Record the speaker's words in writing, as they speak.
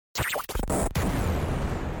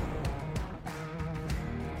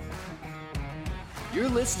You're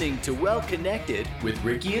listening to Well Connected with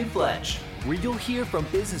Ricky and Fletch, where you'll hear from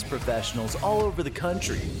business professionals all over the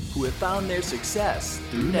country who have found their success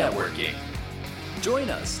through networking. Join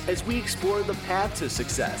us as we explore the path to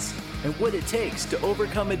success and what it takes to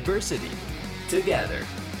overcome adversity together.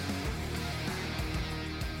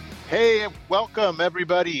 Hey, welcome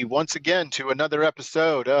everybody once again to another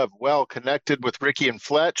episode of Well Connected with Ricky and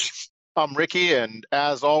Fletch. I'm Ricky, and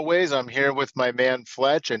as always, I'm here with my man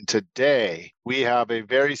Fletch, and today we have a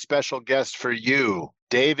very special guest for you,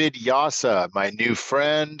 David Yasa, my new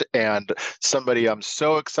friend, and somebody I'm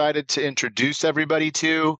so excited to introduce everybody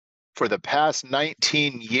to. For the past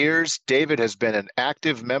 19 years, David has been an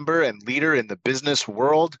active member and leader in the business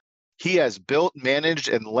world. He has built, managed,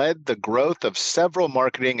 and led the growth of several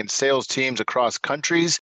marketing and sales teams across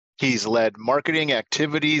countries. He's led marketing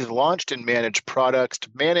activities, launched and managed products,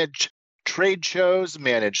 managed trade shows,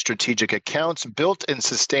 managed strategic accounts, built and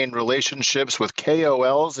sustained relationships with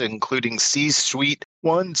KOLs, including C-suite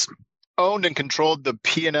ones, owned and controlled the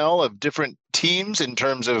P&L of different teams in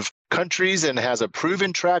terms of countries, and has a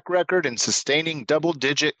proven track record in sustaining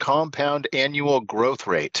double-digit compound annual growth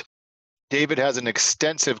rate. David has an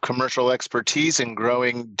extensive commercial expertise in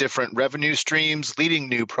growing different revenue streams, leading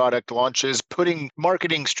new product launches, putting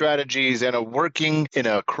marketing strategies, and working in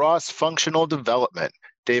a cross-functional development.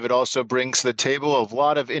 David also brings to the table a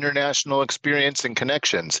lot of international experience and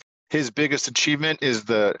connections. His biggest achievement is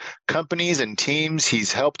the companies and teams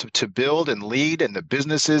he's helped to build and lead, and the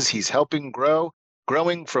businesses he's helping grow,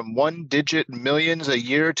 growing from one-digit millions a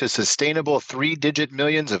year to sustainable three-digit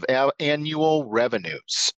millions of annual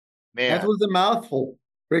revenues. Man, that was a mouthful,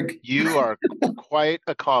 Rick. You are quite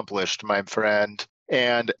accomplished, my friend.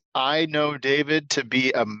 And I know David to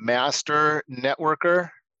be a master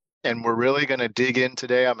networker, and we're really going to dig in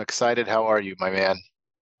today. I'm excited. How are you, my man?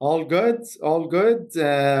 All good, all good.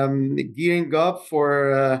 Gearing up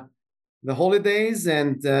for the holidays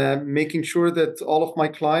and making sure that all of my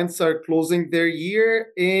clients are closing their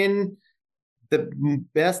year in the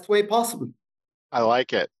best way possible. I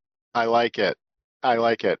like it. I like it. I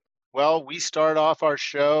like it. Well, we start off our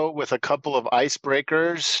show with a couple of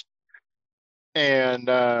icebreakers, and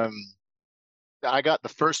I got the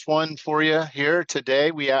first one for you here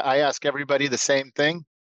today. I ask everybody the same thing,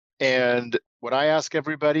 and what I ask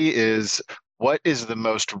everybody is, what is the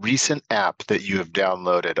most recent app that you have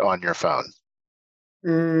downloaded on your phone?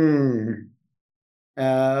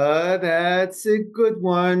 That's a good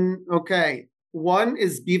one. Okay, one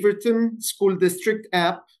is Beaverton School District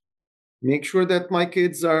app. Make sure that my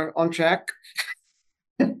kids are on track.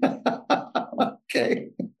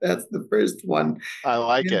 Okay, that's the first one. I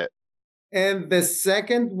like it. And the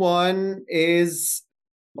second one is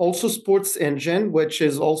also Sports Engine, which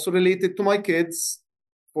is also related to my kids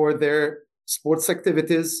for their sports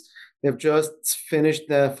activities. They've just finished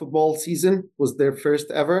the football season, was their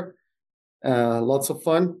first ever. Lots of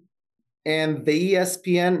fun. And the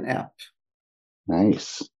ESPN app.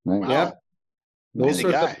 Nice. Wow. Yep.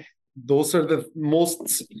 Those are the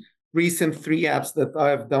most recent three apps that I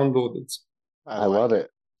have downloaded. I love it.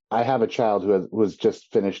 I have a child who was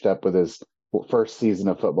just finished up with his first season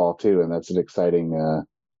of football too, and that's an exciting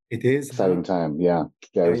time. Yeah,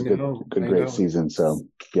 it was a great season. So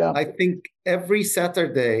yeah, I think every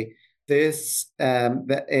Saturday during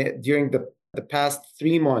the past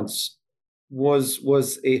 3 months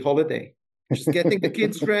was a holiday. Just getting the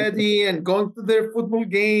kids ready and going to their football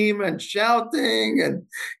game and shouting and,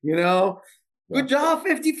 good job,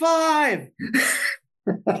 55.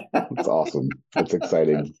 That's awesome. That's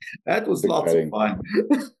exciting. That was lots of fun.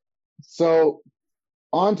 So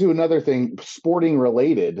on to another thing, sporting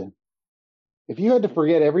related. If you had to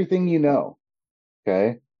forget everything you know,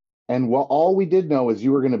 okay, and all we did know is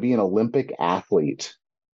you were going to be an Olympic athlete,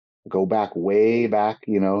 go way back,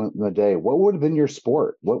 in the day, what would have been your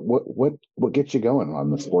sport? What gets you going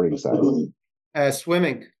on the sporting side?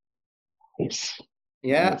 Swimming. Nice.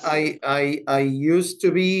 Yeah, nice. I used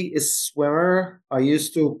to be a swimmer. I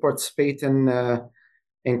used to participate in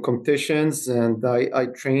competitions, and I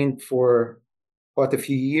trained for quite a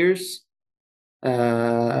few years.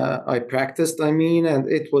 I practiced, and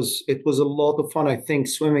it was a lot of fun. I think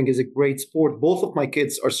swimming is a great sport. Both of my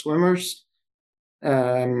kids are swimmers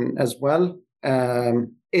as well.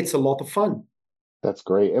 It's a lot of fun. That's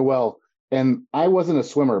great. Well, and I wasn't a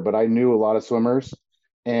swimmer, but I knew a lot of swimmers,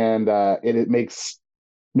 and it makes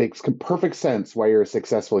perfect sense why you're a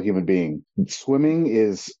successful human being. Swimming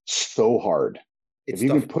is so hard. If you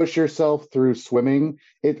can push yourself through swimming,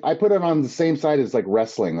 I put it on the same side as like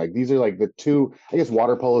wrestling. Like these are like the two, I guess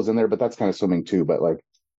water polo is in there, but that's kind of swimming too. But like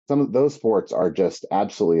some of those sports are just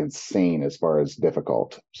absolutely insane as far as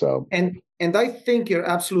difficult. So and I think you're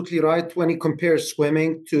absolutely right when you compare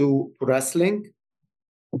swimming to wrestling.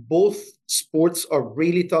 Both sports are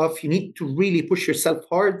really tough. You need to really push yourself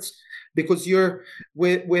hard because you're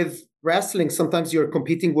with wrestling, sometimes you're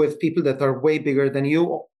competing with people that are way bigger than you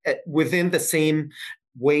within the same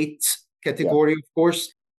weight category, of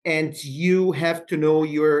course. And you have to know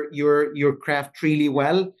your craft really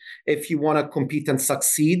well if you want to compete and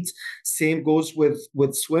succeed. Same goes with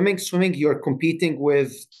swimming. Swimming, you're competing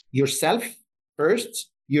with yourself first.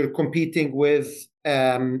 You're competing with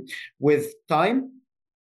time,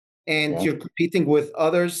 and you're competing with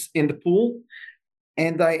others in the pool.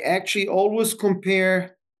 And I actually always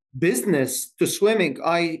compare business to swimming.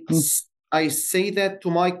 I say that to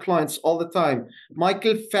my clients all the time.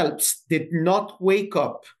 Michael Phelps did not wake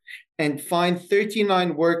up and find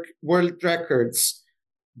 39 world records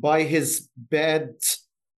by his bed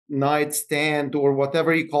nightstand or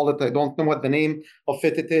whatever you call it. I don't know what the name of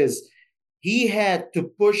it is. He had to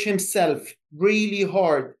push himself really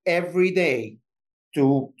hard every day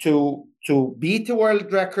to beat the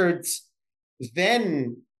world records,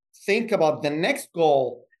 then think about the next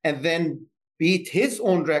goal, and then beat his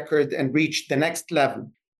own record and reach the next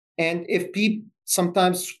level. And if people,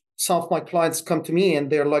 sometimes some of my clients come to me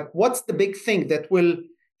and they're like, what's the big thing that will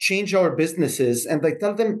change our businesses? And I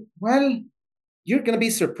tell them, well, you're going to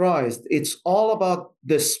be surprised. It's all about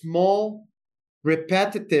the small,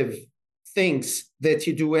 repetitive things that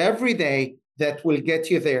you do every day that will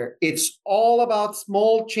get you there. It's all about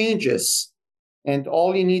small changes. And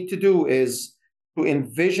all you need to do is to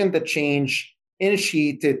envision the change,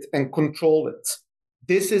 initiate it, and control it.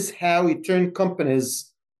 This is how you turn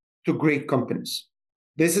companies to great companies.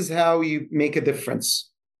 This is how you make a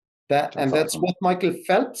difference. That's awesome. What Michael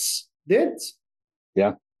Phelps did.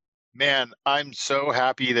 Yeah. Man, I'm so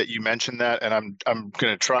happy that you mentioned that, and I'm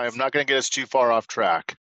going to try. I'm not going to get us too far off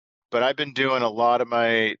track, but I've been doing a lot of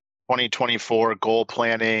my 2024 goal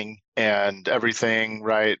planning and everything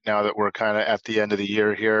right now that we're kind of at the end of the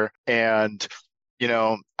year here. And, you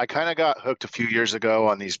know, I kind of got hooked a few years ago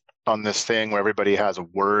on this thing where everybody has a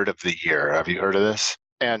word of the year. Have you heard of this?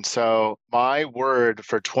 And so my word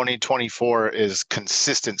for 2024 is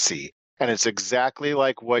consistency. And it's exactly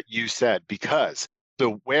like what you said, because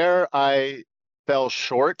where I fell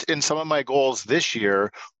short in some of my goals this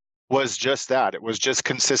year was just that. It was just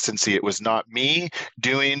consistency. It was not me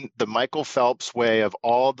doing the Michael Phelps way of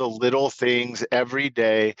all the little things every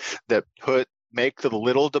day that make the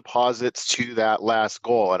little deposits to that last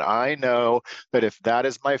goal. And I know that if that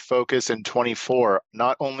is my focus in 24,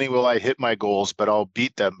 not only will I hit my goals, but I'll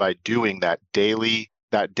beat them by doing that daily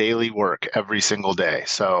work every single day.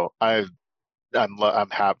 So I'm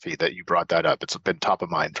happy that you brought that up. It's been top of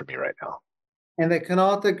mind for me right now. And I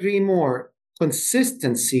cannot agree more.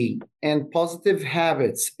 Consistency and positive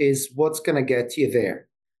habits is what's going to get you there.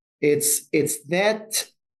 It's that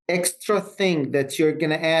extra thing that you're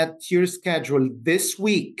going to add to your schedule this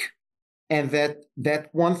week, and that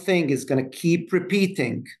one thing is going to keep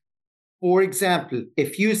repeating. For example,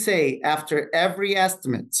 if you say after every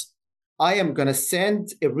estimate, I am going to send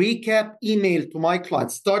a recap email to my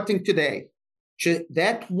clients starting today,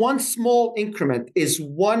 that one small increment is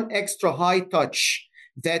one extra high touch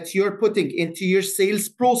that you're putting into your sales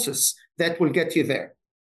process that will get you there.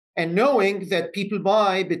 And knowing that people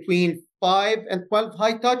buy between 5 and 12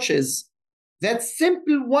 high touches, that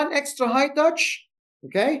simple one extra high touch,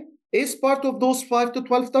 okay, is part of those 5 to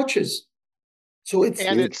 12 touches. So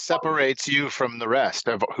it separates you from the rest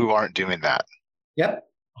of who aren't doing that. Yep,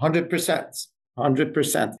 100%.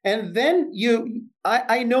 100%. And then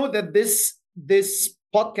I know that this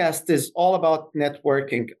podcast is all about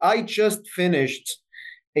networking. I just finished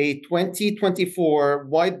a 2024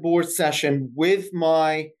 whiteboard session with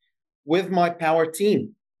my power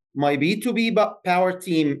team, my B2B power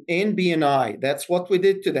team in BNI. That's what we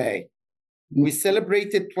did today. We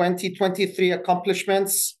celebrated 2023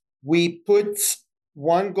 accomplishments. We put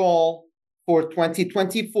one goal for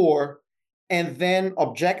 2024 and then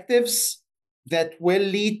objectives that will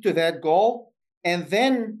lead to that goal. And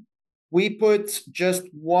then we put just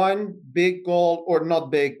one big goal, or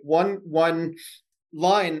not big, one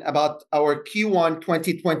line about our Q1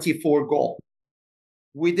 2024 goal.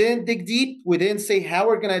 We didn't dig deep. We didn't say how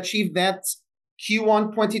we're going to achieve that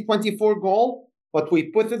Q1 2024 goal, but we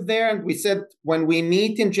put it there and we said, when we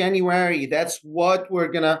meet in January, that's what we're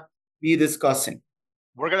going to be discussing.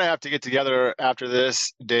 We're going to have to get together after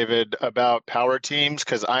this, David, about power teams,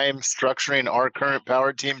 because I am structuring our current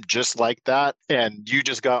power team just like that. And you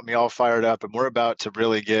just got me all fired up, and we're about to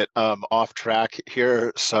really get off track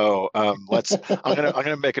here. So I'm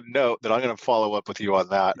gonna make a note that I'm gonna follow up with you on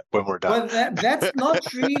that when we're done. Well, that's not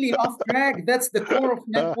really off track. That's the core of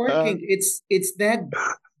networking. It's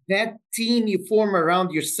that team you form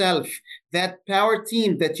around yourself, that power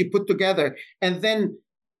team that you put together, and then.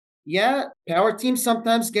 Yeah, power team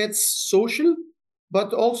sometimes gets social,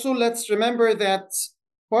 but also let's remember that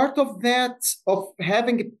part of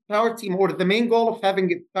having a power team, or the main goal of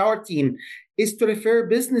having a power team, is to refer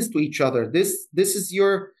business to each other. This is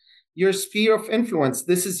your sphere of influence.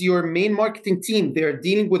 This is your main marketing team. They're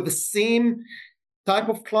dealing with the same type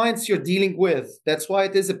of clients you're dealing with. That's why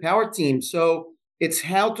it is a power team. So it's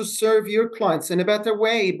how to serve your clients in a better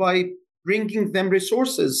way by bringing them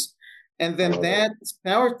resources. And then that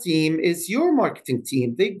power team is your marketing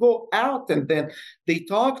team. They go out and then they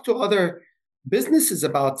talk to other businesses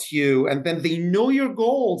about you, and then they know your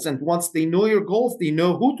goals. And once they know your goals, they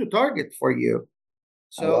know who to target for you.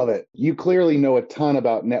 So, I love it. You clearly know a ton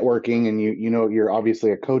about networking, and you know you're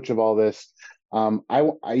obviously a coach of all this.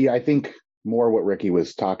 I think more what Ricky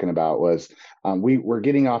was talking about was we're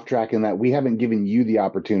getting off track in that we haven't given you the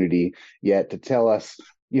opportunity yet to tell us.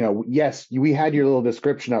 Yes, we had your little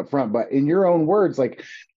description up front, but in your own words, like,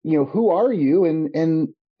 who are you, and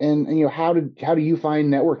how do you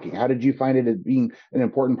find networking? How did you find it as being an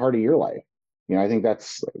important part of your life? I think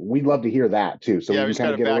we'd love to hear that too. So we can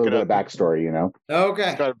kind of get a little bit of backstory, Okay.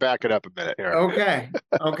 Just got to back it up a minute here. Okay.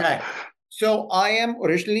 So I am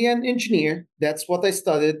originally an engineer. That's what I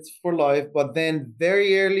studied for life. But then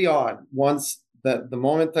very early on, once the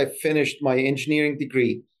moment I finished my engineering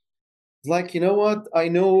degree, like, you know what? I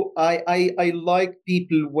know I like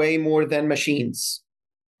people way more than machines.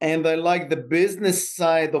 And I like the business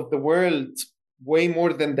side of the world way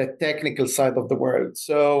more than the technical side of the world.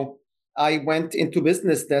 So I went into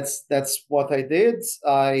business. That's what I did.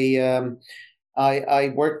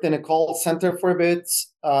 I worked in a call center for a bit.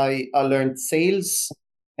 I learned sales.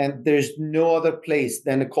 And there's no other place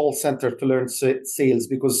than a call center to learn sales,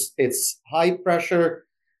 because it's high pressure.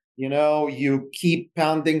 You keep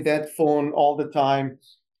pounding that phone all the time.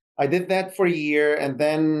 I did that for a year, and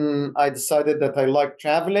then I decided that I like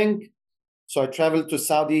traveling. So I traveled to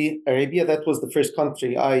Saudi Arabia. That was the first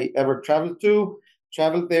country I ever traveled to.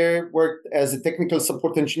 Traveled there, worked as a technical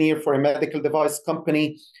support engineer for a medical device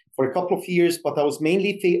company for a couple of years, but I was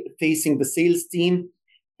mainly facing the sales team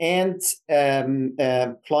and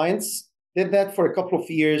clients. Did that for a couple of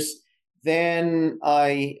years. Then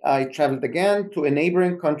I traveled again to a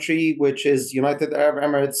neighboring country, which is United Arab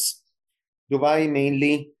Emirates, Dubai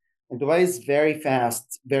mainly. And Dubai is very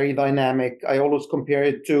fast, very dynamic. I always compare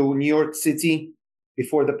it to New York City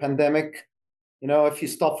before the pandemic. If you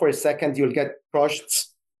stop for a second, you'll get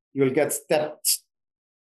crushed. You'll get stepped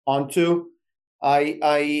onto.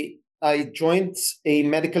 I joined a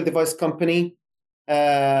medical device company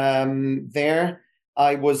there.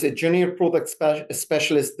 I was a junior product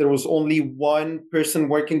specialist. There was only one person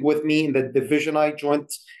working with me in the division I joined.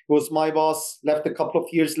 It was my boss, left a couple of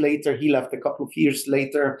years later. He left a couple of years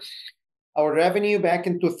later. Our revenue back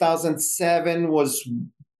in 2007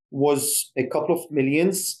 was a couple of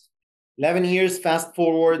millions. 11 years, fast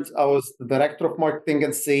forward, I was the director of marketing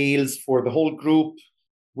and sales for the whole group.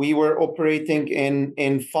 We were operating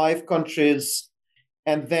in 5 countries.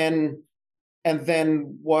 And then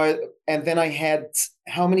I had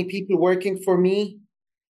how many people working for me?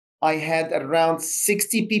 I had around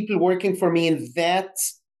 60 people working for me in that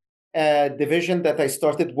division that I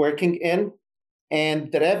started working in.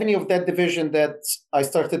 And the revenue of that division that I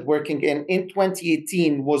started working in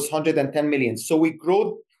 2018 was 110 million. So we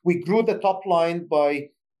grew the top line by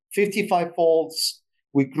 55 folds.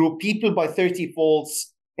 We grew people by 30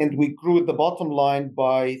 folds, and we grew the bottom line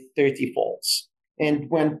by 30 folds. And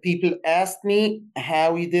when people ask me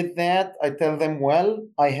how we did that, I tell them, well,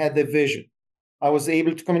 I had a vision. I was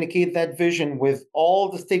able to communicate that vision with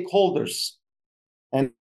all the stakeholders,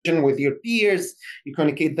 and with your peers, you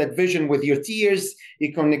communicate that vision with your tiers,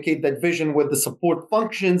 you communicate that vision with the support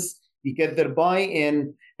functions, you get their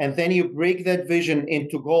buy-in, and then you break that vision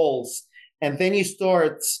into goals. And then you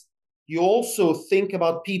also think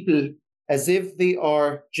about people as if they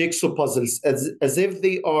are jigsaw puzzles, as if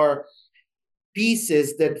they are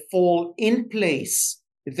pieces that fall in place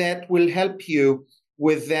that will help you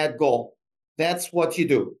with that goal. That's what you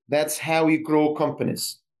do. That's how you grow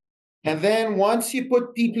companies. And then once you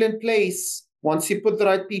put people in place, once you put the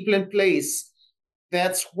right people in place,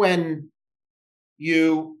 that's when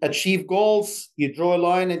you achieve goals, you draw a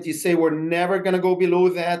line and you say, we're never going to go below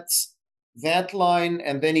that line.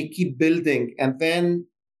 And then you keep building. And then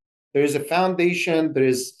there's a foundation,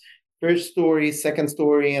 there's first story, second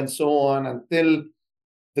story, and so on until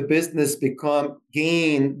the business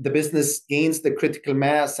gains the critical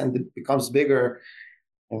mass and it becomes bigger.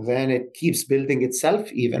 And then it keeps building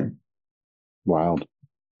itself even. Wow.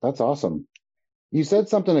 That's awesome. You said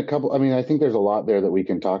something I think there's a lot there that we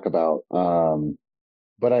can talk about.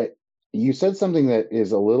 But you said something that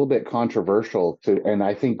is a little bit controversial and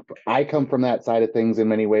I think I come from that side of things in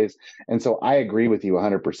many ways. And so I agree with you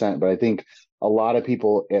 100%, but I think a lot of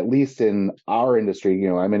people, at least in our industry,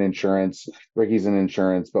 I'm in insurance, Ricky's in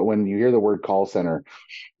insurance, but when you hear the word call center,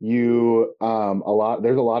 there's a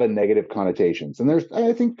lot of negative connotations, and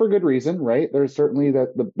I think for good reason, right? There's certainly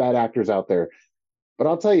the bad actors out there. But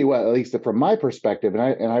I'll tell you what, at least from my perspective,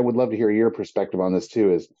 and I would love to hear your perspective on this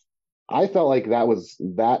too, is I felt like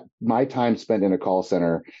my time spent in a call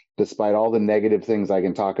center, despite all the negative things I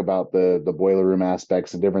can talk about, the boiler room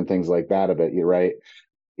aspects and different things like that of it, right?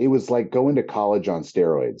 It was like going to college on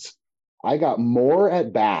steroids. I got more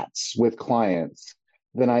at bats with clients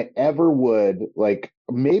than I ever would, like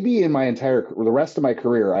maybe in the rest of my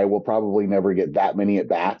career, I will probably never get that many at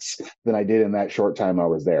bats than I did in that short time I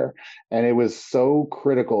was there. And it was so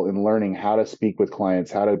critical in learning how to speak with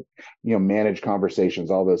clients, how to, manage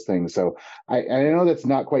conversations, all those things. So I know that's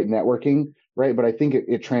not quite networking, right? But I think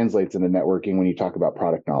it translates into networking when you talk about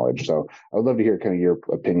product knowledge. So I would love to hear kind of your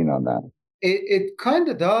opinion on that. It kind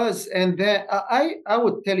of does. And then I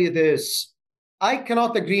would tell you this, I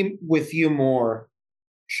cannot agree with you more,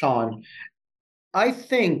 Sean. I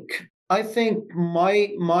think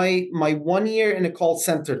my 1 year in a call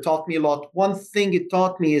center taught me a lot. One thing it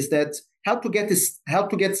taught me is that how to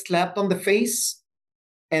get slapped on the face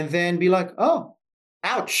and then be like, oh,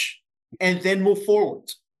 ouch, and then move forward.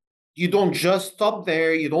 You don't just stop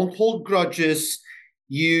there. You don't hold grudges.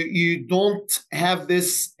 You don't have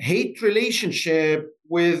this hate relationship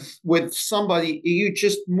with somebody. You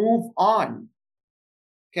just move on.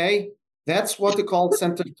 Okay? That's what the call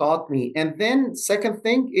center taught me. And then second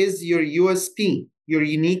thing is your USP, your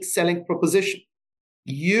unique selling proposition.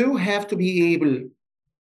 You have to be able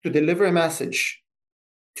to deliver a message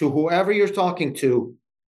to whoever you're talking to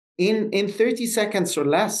in 30 seconds or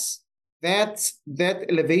less. That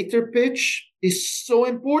elevator pitch is so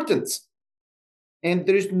important. And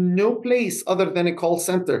there's no place other than a call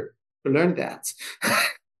center to learn that.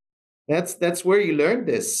 That's where you learn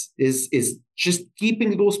this, is just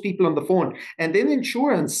keeping those people on the phone. And in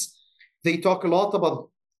insurance, they talk a lot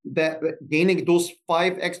about that, gaining those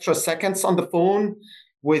 5 extra seconds on the phone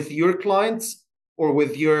with your clients or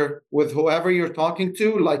with whoever you're talking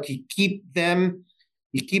to. Like you keep them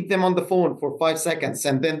on the phone for 5 seconds,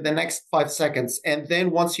 and then the next 5 seconds. And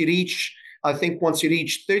then once you reach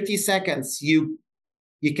 30 seconds, you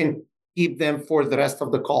can keep them for the rest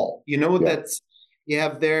of the call. That you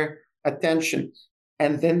have their attention.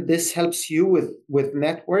 And then this helps you with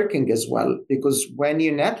networking as well, because when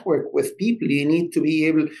you network with people, you need to be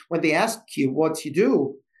able, when they ask you what you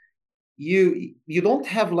do, you don't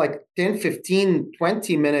have like 10, 15,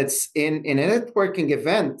 20 minutes in a networking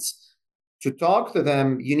event to talk to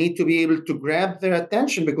them. You need to be able to grab their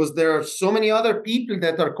attention, because there are so many other people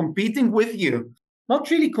that are competing with you. Not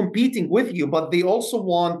really competing with you, but they also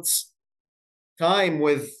want time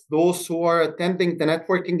with those who are attending the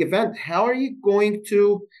networking event. How are you going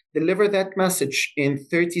to deliver that message in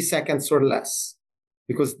 30 seconds or less?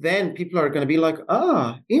 Because then people are going to be like,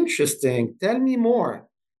 interesting, tell me more.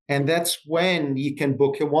 And that's when you can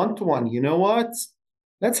book a one-to-one. You know what?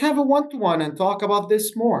 Let's have a one-to-one and talk about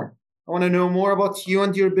this more. I want to know more about you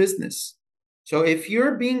and your business. So if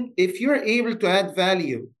you're able to add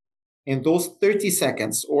value in those 30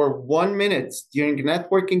 seconds or 1 minute during a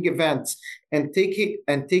networking event and take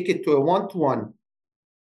it to a one-to-one,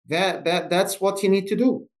 that's what you need to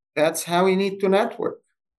do. That's how you need to network.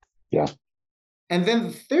 Yeah. And then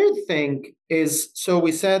the third thing is, so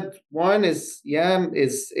we said one is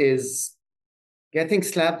getting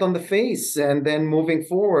slapped on the face and then moving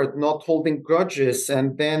forward, not holding grudges.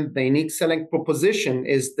 And then the unique selling proposition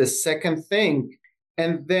is the second thing.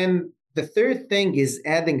 And then the third thing is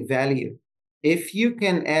adding value. If you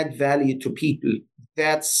can add value to people,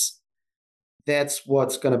 that's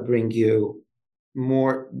what's going to bring you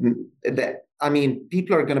more.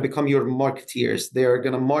 People are going to become your marketeers. They are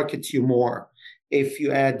going to market you more if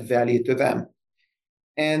you add value to them.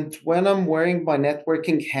 And when I'm wearing my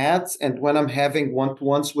networking hats and when I'm having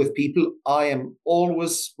one-to-ones with people, I am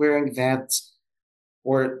always wearing that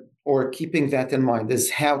or keeping that in mind,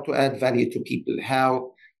 is how to add value to people,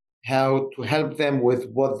 how how to help them with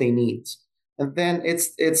what they need. And then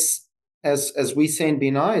it's as we say in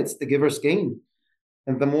BNI, it's the giver's gain.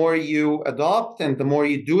 And the more you adopt and the more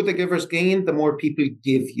you do the giver's gain, the more people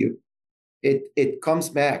give you. It comes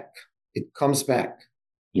back. It comes back.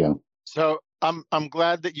 Yeah. So I'm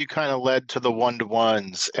glad that you kind of led to the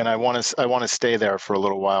one-to-ones, and I want to stay there for a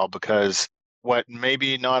little while, because what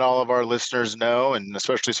maybe not all of our listeners know, and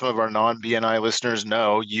especially some of our non-BNI listeners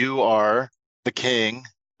know, you are the king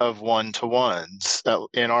of one-to-ones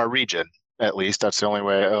in our region. At least that's the only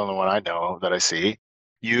one I know that I see.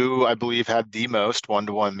 You, I believe, had the most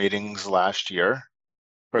one-to-one meetings last year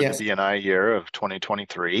for Yes. the BNI year of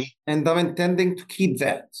 2023. And I'm intending to keep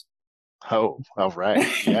that. Oh, all right.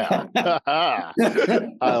 Yeah.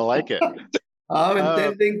 I like it. I'm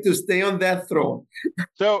intending to stay on that throne.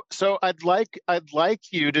 So I'd like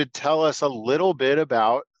you to tell us a little bit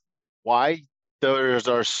about why those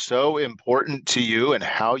are so important to you and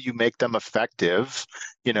how you make them effective,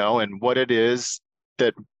 and what it is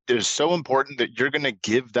that is so important that you're going to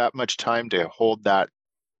give that much time to hold that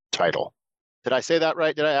title. Did I say that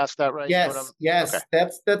right? Did I ask that right? Yes, yes, okay.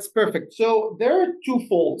 That's perfect. So there are two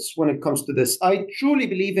folds when it comes to this. I truly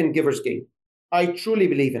believe in giver's gain. I truly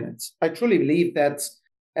believe in it. I truly believe that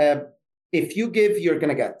if you give, you're going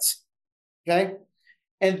to get. Okay?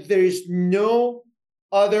 And there is no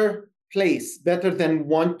other place better than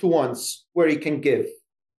one-to-ones where you can give,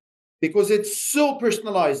 because it's so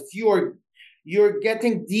personalized. You're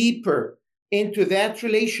getting deeper into that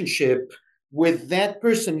relationship with that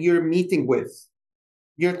person you're meeting with.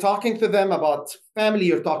 You're talking to them about family,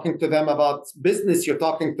 you're talking to them about business, you're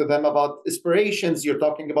talking to them about aspirations, you're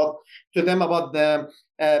talking to them about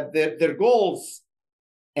their goals,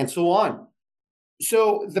 and so on.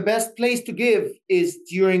 So the best place to give is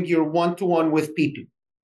during your one-to-one with people.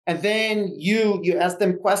 And then you ask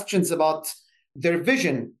them questions about their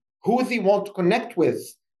vision, who they want to connect with,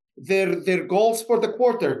 their goals for the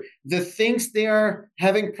quarter, the things they are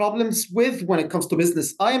having problems with when it comes to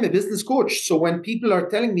business. I am a business coach. So when people are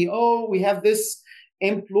telling me, oh, we have this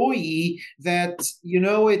employee that,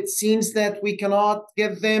 it seems that we cannot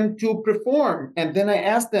get them to perform. And then I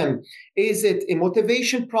ask them, is it a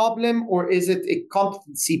motivation problem or is it a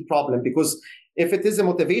competency problem? Because if it is a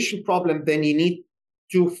motivation problem, then you need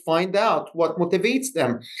to find out what motivates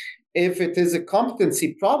them. If it is a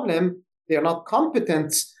competency problem, they're not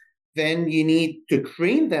competent, then you need to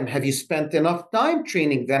train them. Have you spent enough time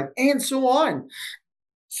training them? And so on.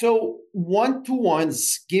 So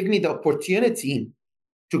one-to-ones give me the opportunity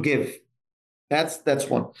to give. That's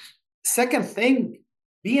one. Second thing,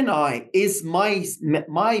 BNI is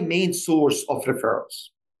my main source of referrals.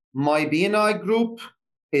 My BNI group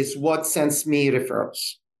is what sends me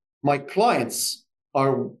referrals. My clients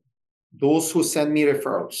are those who send me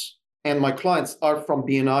referrals, and my clients are from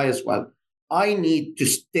BNI as well. I need to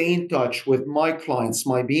stay in touch with my clients,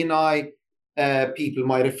 my BNI people,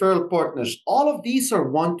 my referral partners. All of these are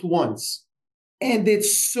one-to-ones. And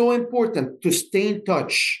it's so important to stay in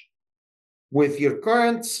touch with your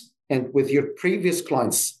current and with your previous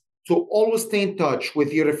clients, to always stay in touch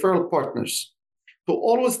with your referral partners, to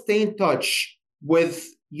always stay in touch with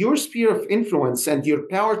your sphere of influence and your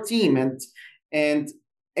power team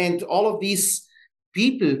and all of these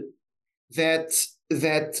people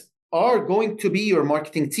that are going to be your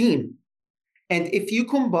marketing team. And if you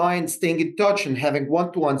combine staying in touch and having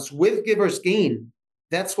one-to-ones with giver's gain,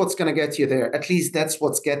 that's what's going to get you there. At least that's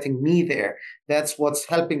what's getting me there. That's what's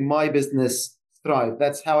helping my business thrive.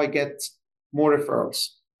 That's how I get more referrals.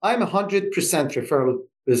 I'm 100% referral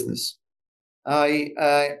business. I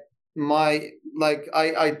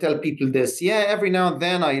tell people this. Yeah, every now and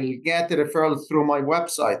then I'll get a referral through my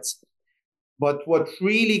websites. But what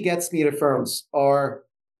really gets me referrals are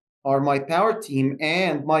my power team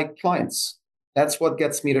and my clients. That's what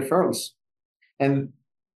gets me referrals. And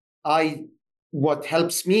what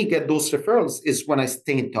helps me get those referrals is when I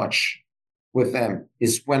stay in touch with them,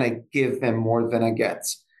 is when I give them more than I get.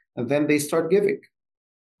 And then they start giving.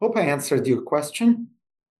 Hope I answered your question.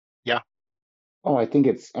 Yeah. Oh, I think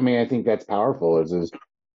that's powerful.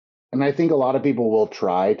 And I think a lot of people will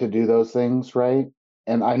try to do those things, right?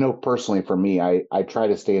 And I know personally for me, I try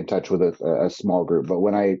to stay in touch with a small group, but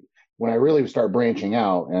when I really start branching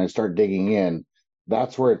out and I start digging in,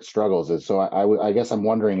 that's where it struggles is. So I guess I'm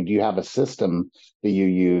wondering, do you have a system that you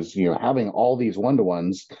use, having all these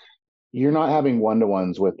one-to-ones? You're not having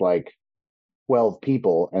one-to-ones with like 12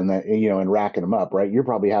 people and then, and racking them up, right? You're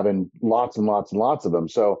probably having lots and lots and lots of them.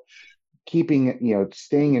 So keeping,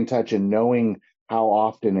 staying in touch and knowing how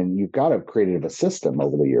often, and you've got to have created a system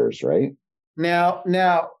over the years, right?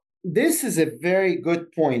 Now, this is a very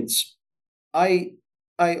good point. I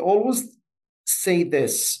I always say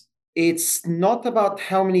this. It's not about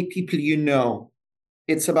how many people you know.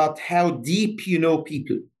 It's about how deep you know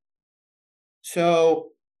people. So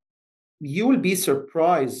you will be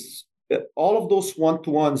surprised that all of those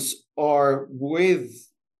one-to-ones are with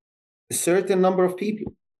a certain number of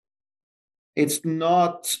people. It's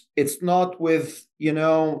not with,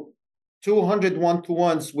 200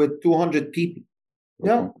 one-to-ones with 200 people.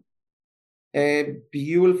 No.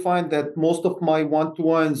 You will find that most of my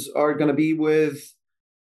one-to-ones are going to be with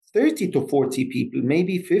 30 to 40 people,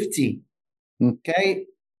 maybe 50. Okay.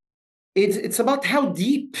 It's about how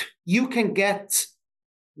deep you can get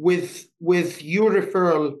with your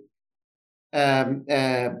referral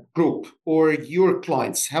group or your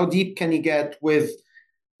clients. How deep can you get with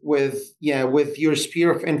your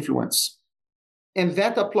sphere of influence? And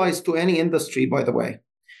that applies to any industry, by the way.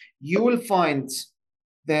 You will find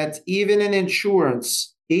that even in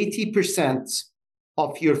insurance, 80%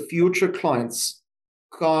 of your future clients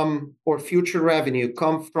or future revenue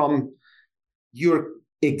come from your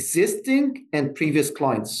existing and previous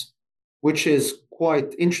clients, which is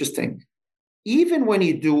quite interesting. Even when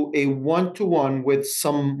you do a one-to-one with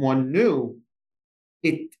someone new,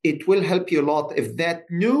 it will help you a lot if that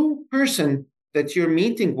new person that you're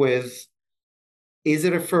meeting with is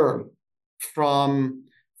a referral from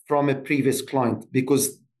a previous client,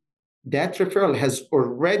 because that referral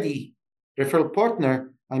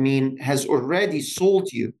partner, has already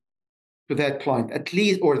sold you to that client, at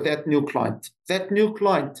least, or that new client. That new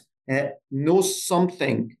client knows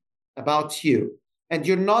something about you, and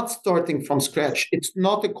you're not starting from scratch. It's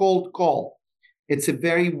not a cold call. It's a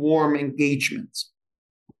very warm engagement.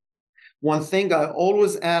 One thing I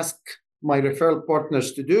always ask my referral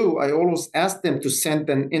partners to do, I always ask them to send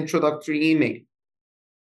an introductory email.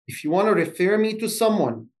 If you want to refer me to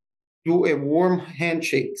someone, do a warm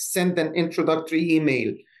handshake, send an introductory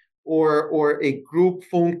email or a group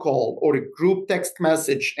phone call or a group text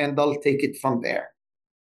message, and I'll take it from there.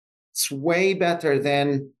 It's way better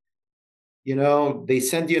than, they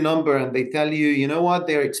send you a number and they tell you, you know what,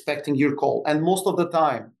 they're expecting your call. And most of the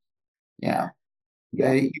time,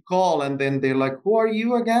 you call and then they're like, who are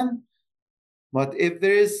you again? But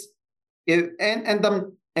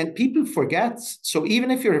and people forget. So even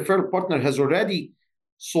if your referral partner has already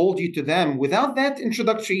sold you to them, without that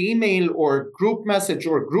introductory email or group message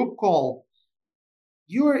or group call,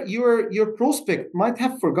 your prospect might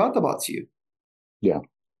have forgot about you. Yeah.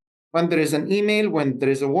 When there is an email, when there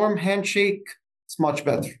is a warm handshake, it's much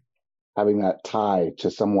better. Having that tie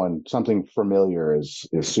to something familiar is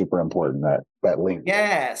super important. That link.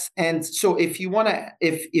 Yes, and so if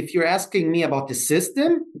you're asking me about the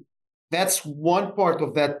system, that's one part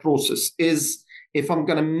of that process. Is if I'm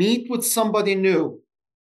going to meet with somebody new,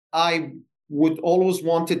 I would always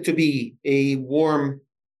want it to be a warm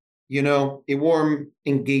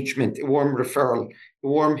engagement, a warm referral, a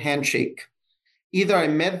warm handshake. Either I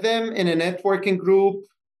met them in a networking group,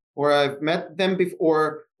 or I've met them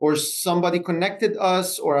before, or somebody connected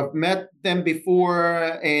us, or I've met them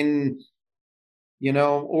before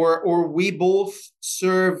or we both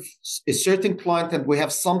serve a certain client and we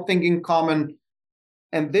have something in common.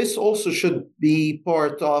 And this also should be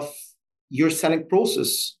part of your selling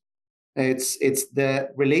process. It's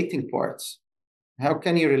the relating parts. How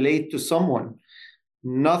can you relate to someone?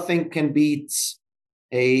 Nothing can beat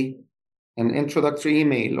an introductory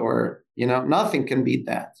email, or nothing can beat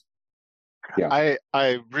that. Yeah.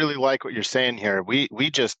 I really like what you're saying here. We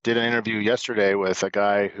just did an interview yesterday with a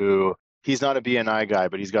guy who, he's not a BNI guy,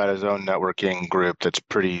 but he's got his own networking group that's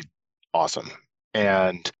pretty awesome.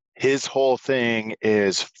 And his whole thing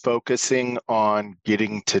is focusing on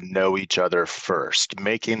getting to know each other first,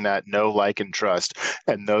 making that know, like, and trust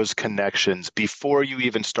and those connections before you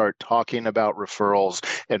even start talking about referrals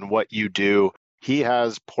and what you do. He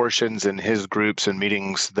has portions in his groups and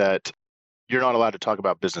meetings that you're not allowed to talk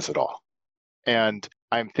about business at all. And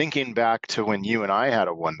I'm thinking back to when you and I had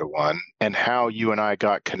a one-to-one and how you and I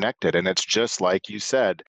got connected. And it's just like you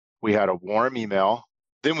said, we had a warm email.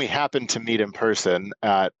 Then we happened to meet in person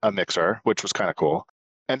at a mixer, which was kind of cool.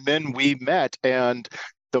 And then we met. And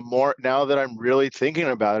now that I'm really thinking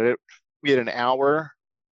about it, we had an hour.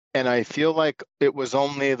 And I feel like it was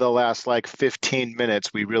only the last 15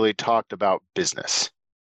 minutes we really talked about business,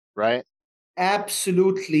 right?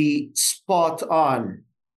 Absolutely spot on.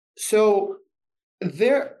 So if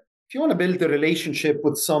you want to build a relationship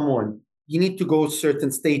with someone, you need to go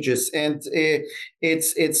certain stages, and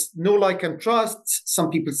it's know, like, and trust.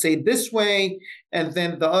 Some people say it this way, and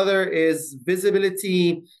then the other is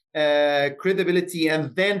visibility, credibility,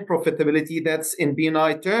 and then profitability. That's in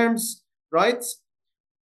BNI terms, right?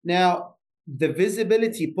 Now, the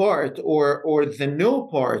visibility part or the know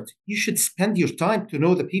part, you should spend your time to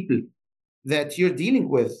know the people that you're dealing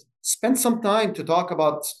with. Spend some time to talk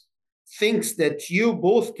about things that you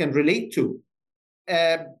both can relate to.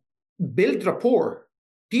 Uh, Build rapport.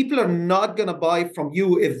 People are not going to buy from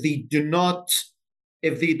you if they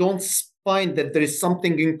don't find that there is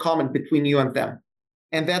something in common between you and them.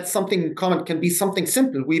 And that something in common can be something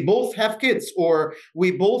simple. We both have kids, or we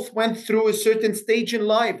both went through a certain stage in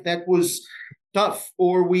life that was tough,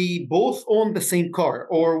 or we both own the same car,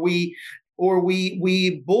 or we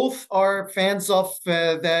both are fans of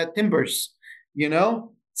the Timbers.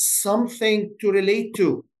 Something to relate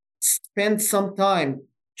to. Spend some time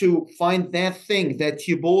to find that thing that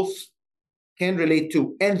you both can relate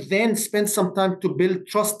to, and then spend some time to build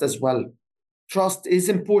trust as well. Trust is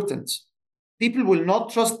important. People will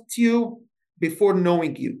not trust you before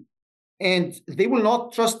knowing you, and they will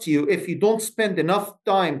not trust you if you don't spend enough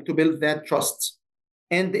time to build that trust.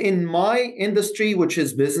 And in my industry, which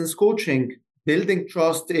is business coaching, building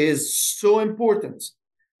trust is so important.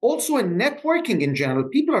 Also, in networking in general,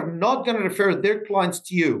 people are not going to refer their clients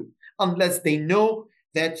to you unless they know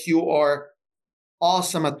that you are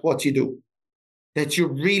awesome at what you do, that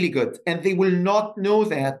you're really good. And they will not know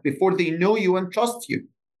that before they know you and trust you.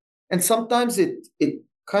 And sometimes it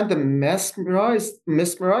kind of mesmerizes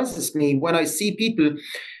me when I see people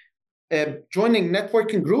joining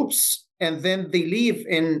networking groups, and then they leave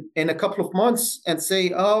in a couple of months and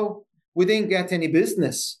say, oh, we didn't get any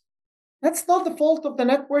business. That's not the fault of the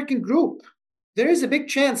networking group. There is a big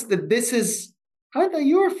chance that this is kind of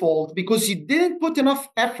your fault because you didn't put enough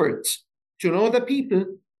effort to know the people,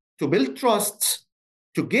 to build trust,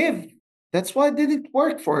 to give. That's why it didn't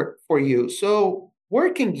work for you. So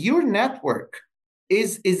working your network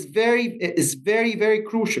is very, very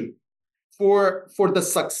crucial for the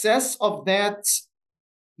success of that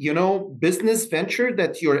business venture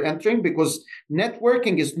that you're entering, because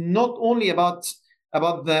networking is not only about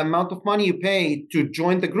the amount of money you pay to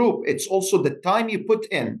join the group, it's also the time you put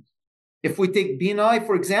in. If we take BNI,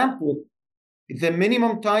 for example, the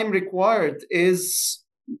minimum time required is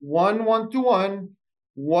one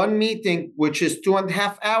meeting, which is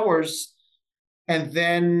 2.5 hours, and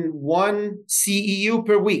then one CEU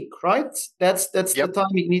per week, right? That's the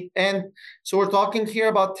time you need. And so we're talking here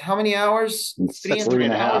about how many hours? It's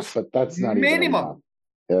 3.5 hours, but that's not minimum.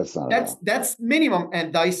 Even enough. That's minimum.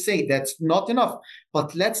 And I say that's not enough.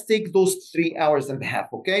 But let's take those 3.5 hours,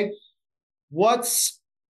 okay?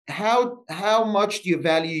 How much do you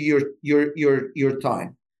value your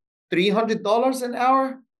time? $300 an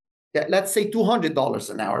hour? Yeah, let's say $200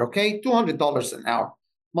 an hour, okay? $200 an hour.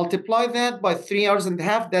 Multiply that by 3.5 hours,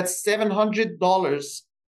 that's $700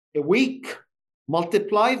 a week.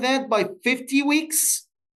 Multiply that by 50 weeks.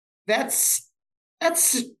 That's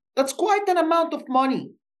quite an amount of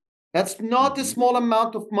money. That's not a small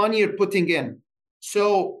amount of money you're putting in.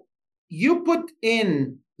 So you put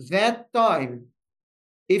in that time.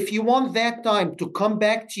 If you want that time to come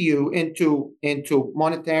back to you into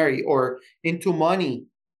monetary or into money,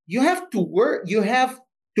 you have to work. You have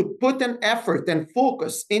to put an effort and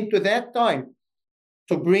focus into that time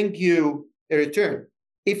to bring you a return.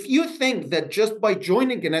 If you think that just by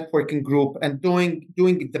joining a networking group and doing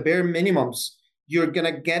the bare minimums, you're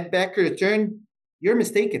going to get back a return, you're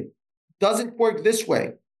mistaken. It doesn't work this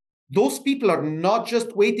way. Those people are not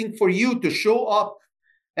just waiting for you to show up,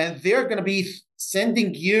 and they're going to be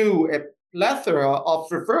sending you a plethora of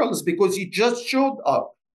referrals because you just showed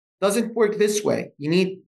up. It doesn't work this way. You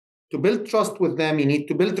need to build trust with them. You need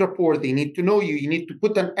to build rapport. They need to know you. You need to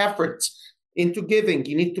put an effort into giving.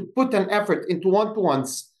 You need to put an effort into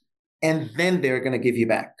one-to-ones, and then they're going to give you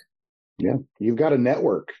back. Yeah, you've got to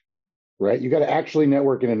network, right? You got to actually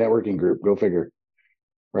network in a networking group. Go figure,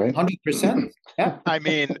 right? 100%. Yeah. I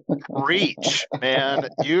mean, reach, man.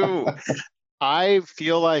 I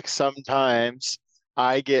feel like sometimes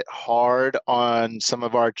I get hard on some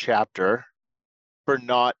of our chapter for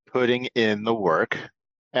not putting in the work.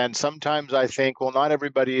 And sometimes I think, well, not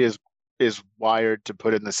everybody is wired to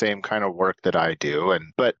put in the same kind of work that I do.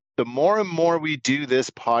 But the more and more we do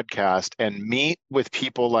this podcast and meet with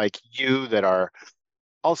people like you that are,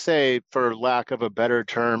 I'll say, for lack of a better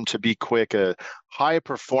term, to be quick, a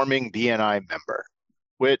high-performing BNI member,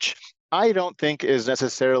 which I don't think is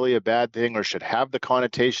necessarily a bad thing or should have the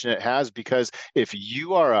connotation it has, because if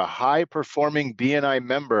you are a high-performing BNI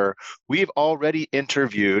member, we've already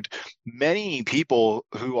interviewed many people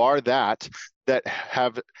who are that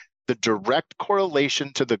have the direct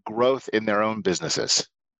correlation to the growth in their own businesses.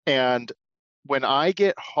 And when I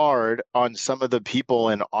get hard on some of the people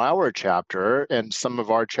in our chapter and some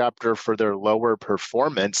of our chapter for their lower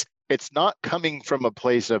performance, it's not coming from a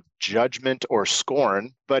place of judgment or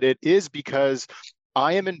scorn, but it is because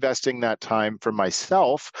I am investing that time for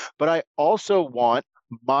myself, but I also want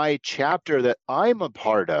my chapter that I'm a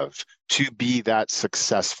part of to be that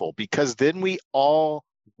successful, because then we all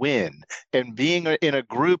win. And being in a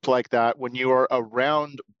group like that, when you are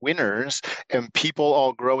around winners and people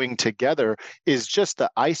all growing together, is just the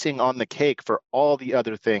icing on the cake for all the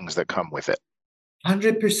other things that come with it.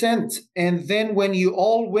 100%. And then when you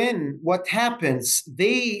all win, what happens?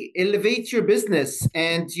 They elevate your business,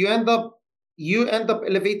 and you end up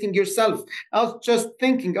elevating yourself. I was just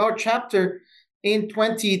thinking, our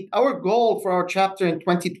goal for our chapter in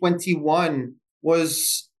 2021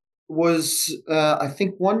 was I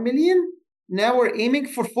think 1 million. Now we're aiming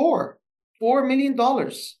for $4 million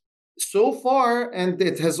so far, and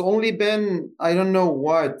it has only been, I don't know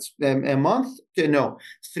what, a month? No,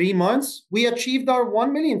 3 months. We achieved our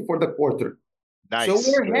 1 million for the quarter. Nice. So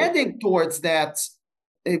we're heading towards that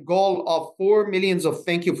goal of 4 millions of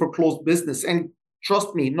thank you for closed business. And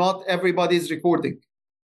trust me, not everybody is recording.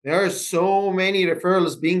 There are so many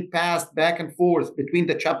referrals being passed back and forth between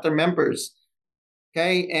the chapter members.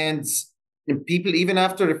 Okay, and people, even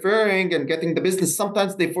after referring and getting the business,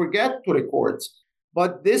 sometimes they forget to record.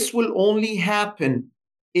 But this will only happen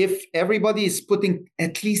if everybody is putting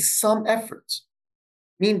at least some effort.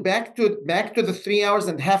 I mean, back to the 3 hours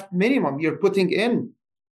and a half minimum you're putting in.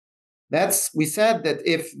 We said that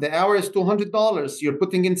if the hour is $200, you're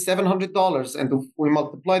putting in $700, and if we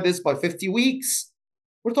multiply this by 50 weeks,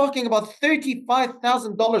 we're talking about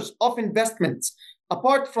 $35,000 of investments,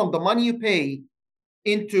 apart from the money you pay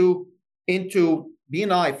into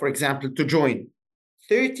BNI, for example, to join.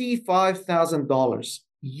 $35,000.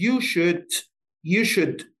 You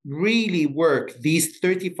should really work these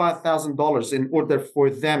 $35,000 in order for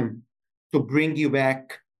them to bring you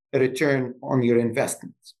back a return on your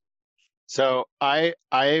investment. So I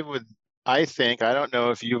think, I don't know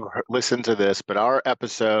if you've listened to this, but our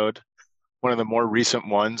episode, one of the more recent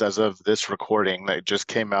ones as of this recording that just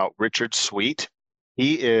came out, Richard Sweet,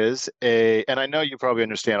 he is and I know you probably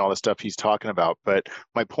understand all the stuff he's talking about, but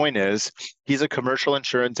my point is, he's a commercial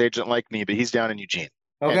insurance agent like me, but he's down in Eugene.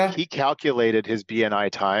 Okay. And he calculated his BNI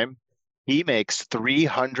time. He makes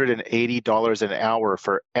 $380 an hour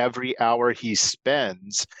for every hour he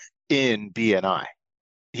spends in BNI.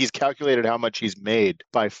 He's calculated how much he's made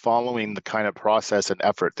by following the kind of process and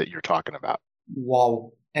effort that you're talking about.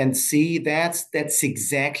 Wow. And see, that's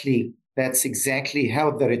exactly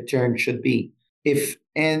how the return should be.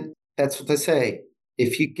 And that's what I say.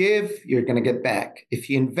 If you give, you're going to get back. If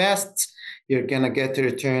you invest, you're going to get a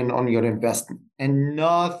return on your investment, and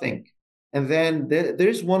nothing. And then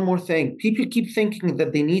there's one more thing. People keep thinking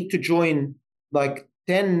that they need to join like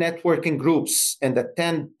 10 networking groups, and the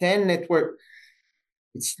 10 network.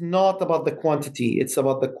 It's not about the quantity. It's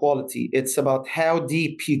about the quality. It's about how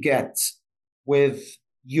deep you get with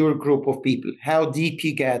your group of people, how deep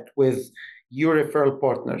you get with your referral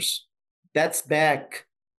partners. That's back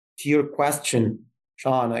to your question,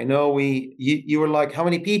 Sean. I know you were like, how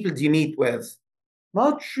many people do you meet with?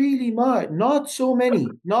 Not really much, not so many,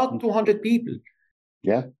 not 200 people.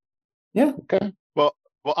 Yeah. Okay. Well,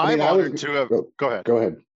 I'm honored to have. Go ahead. Go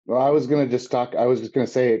ahead. Well, I was going to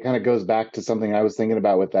say, it kind of goes back to something I was thinking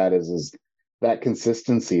about with that is that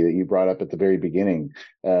consistency that you brought up at the very beginning,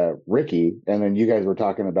 Ricky, and then you guys were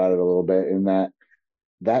talking about it a little bit, in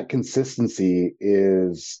that consistency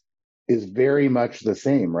is very much the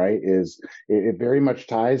same, right? It very much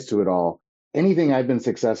ties to it all. Anything I've been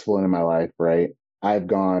successful in my life, right, I've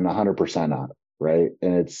gone 100% on it, right?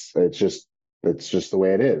 And it's just the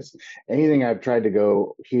way it is. Anything I've tried to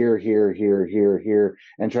go here,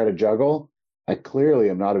 and try to juggle, I clearly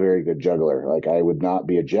am not a very good juggler. Like, I would not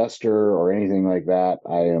be a jester or anything like that.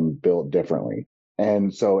 I am built differently.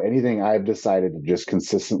 And so anything I've decided to just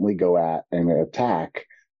consistently go at and attack,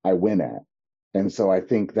 I win at. And so I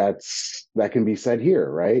think that can be said here,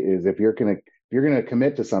 right? Is if you're going to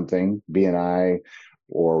commit to something, BNI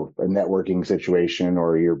or a networking situation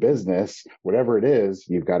or your business, whatever it is,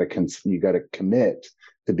 you've got to commit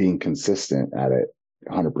to being consistent at it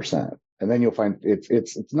 100%. And then you'll find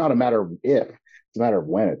it's not a matter of if, it's a matter of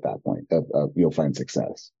when at that point you'll find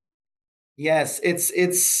success. Yes,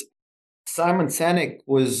 it's Simon Sinek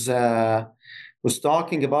was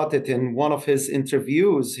talking about it in one of his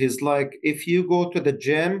interviews. He's like, if you go to the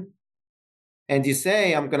gym and you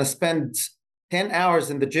say, I'm going to spend 10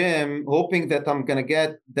 hours in the gym hoping that I'm going to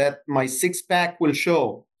get that my six-pack will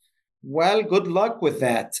show. Well, good luck with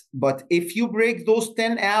that. But if you break those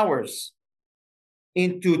 10 hours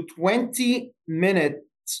into 20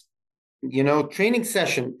 minutes, training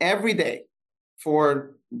session every day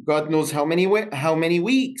for God knows how many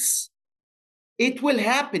weeks. It will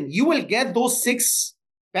happen. You will get those 6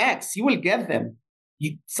 packs. You will get them.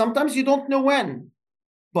 Sometimes you don't know when,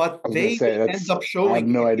 but I was going to they say will end up I have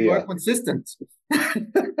showing no if you are idea. consistent.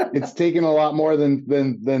 It's taken a lot more than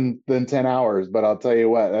 10 hours, but I'll tell you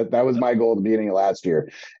what, that was my goal at the beginning of last year.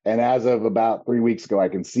 And as of about 3 weeks ago, I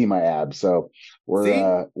can see my abs. So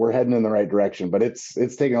we're heading in the right direction, but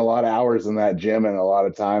it's taken a lot of hours in that gym and a lot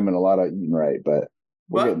of time and a lot of eating right, but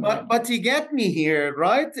But you get me here,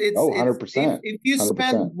 right? It's 100%. If you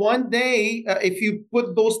spend 100%. one day, if you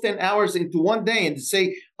put those 10 hours into one day and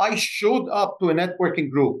say, I showed up to a networking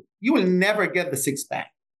group, you will never get the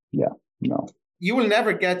 6-pack. Yeah, no. You will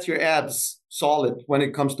never get your abs solid when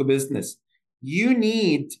it comes to business. You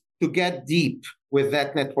need to get deep with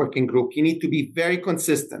that networking group. You need to be very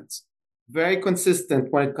consistent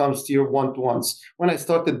when it comes to your one-to-ones. When I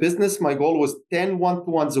started business, my goal was 10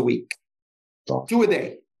 one-to-ones a week. 2 a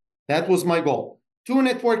day. That was my goal. 2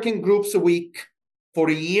 networking groups a week for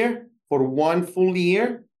a year, for 1 full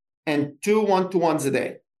year, and 2 one-to-ones a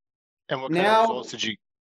day. And what kind of results did you?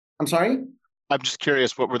 I'm sorry? I'm just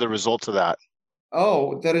curious, what were the results of that?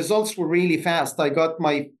 Oh, the results were really fast. I got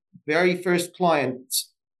my very first client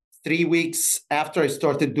 3 weeks after I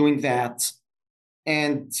started doing that.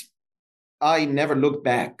 And I never looked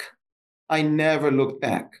back.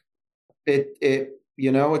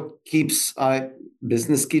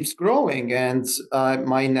 Business keeps growing, and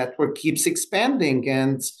my network keeps expanding,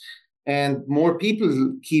 and more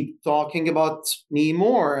people keep talking about me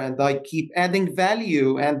more, and I keep adding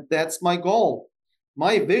value, and that's my goal.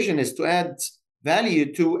 My vision is to add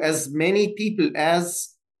value to as many people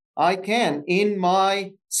as I can in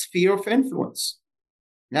my sphere of influence.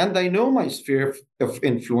 And I know my sphere of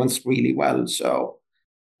influence really well.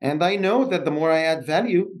 And I know that the more I add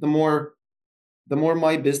value, the more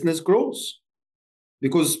my business grows.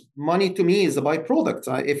 Because money to me is a byproduct.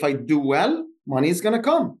 If I do well, money is going to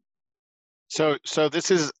come. So this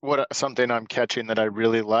is something I'm catching that I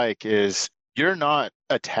really like is you're not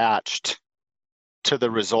attached to the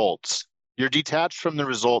results. You're detached from the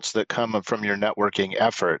results that come from your networking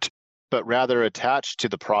effort, but rather attached to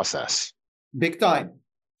the process. Big time.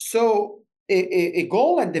 So a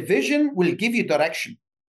goal and the vision will give you direction.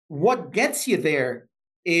 What gets you there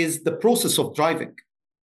is the process of driving.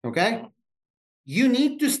 Okay? You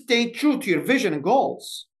need to stay true to your vision and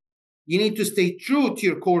goals. You need to stay true to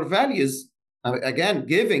your core values. Again,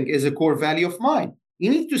 giving is a core value of mine. You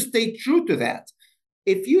need to stay true to that.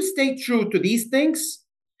 If you stay true to these things,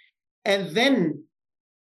 and then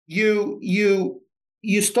you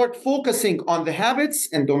start focusing on the habits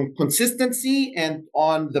and on consistency and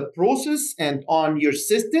on the process and on your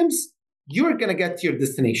systems, you're going to get to your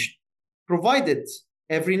destination. Provided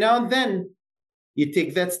every now and then you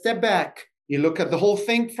take that step back, you look at the whole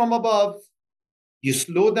thing from above, you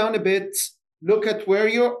slow down a bit, look at where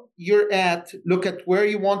you're at, look at where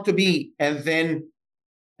you want to be, and then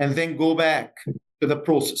go back to the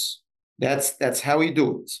process. That's how we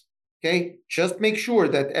do it. Okay, just make sure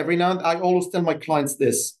that every now and then, I always tell my clients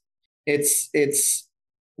this.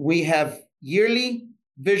 We have yearly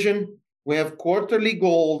vision, we have quarterly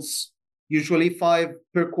goals, usually 5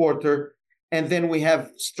 per quarter, and then we have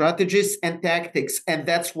strategies and tactics, and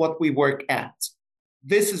that's what we work at.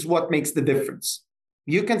 This is what makes the difference.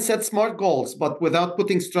 You can set smart goals, but without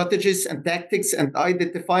putting strategies and tactics and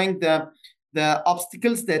identifying the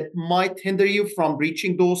obstacles that might hinder you from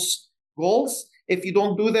reaching those goals, if you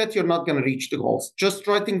don't do that, you're not going to reach the goals. Just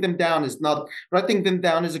writing them down is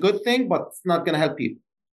a good thing, but it's not going to help you.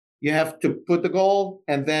 You have to put the goal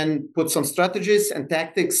and then put some strategies and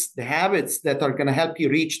tactics, the habits that are going to help you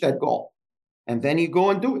reach that goal. And then you go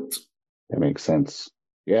and do it. That makes sense.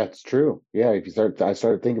 Yeah, it's true. Yeah, I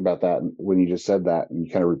started thinking about that when you just said that, and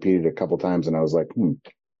you kind of repeated it a couple of times, and I was like,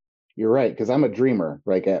 you're right, because I'm a dreamer,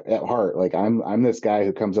 like at heart. Like I'm this guy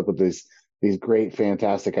who comes up with these great,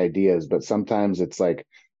 fantastic ideas, but sometimes it's like,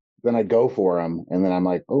 then I go for them, and then I'm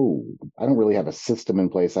like, oh, I don't really have a system in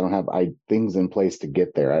place. I don't have things in place to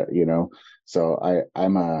get there, So I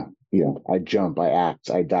jump, I act,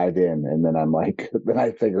 I dive in, and then I'm like, then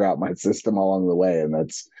I figure out my system along the way,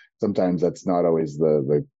 and sometimes that's not always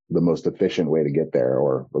the most efficient way to get there,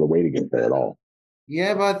 or the way to get there at all.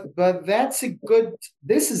 Yeah, but that's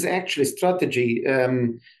this is actually strategy.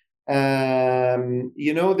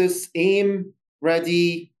 This aim,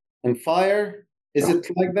 ready, and fire. Is it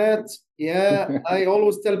like that? Yeah, I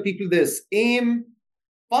always tell people this: aim,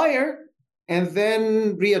 fire, and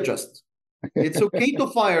then readjust. It's okay to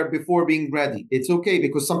fire before being ready. It's okay,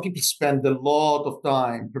 because some people spend a lot of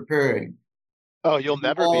time preparing. Oh, you'll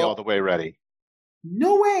never be all the way ready.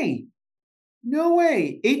 No way. No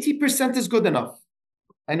way. 80% is good enough.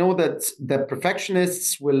 I know that the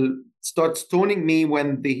perfectionists will start stoning me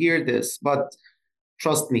when they hear this, but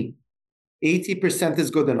trust me, 80%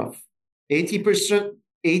 is good enough. 80%,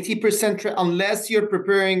 80%, unless you're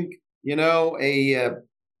preparing, a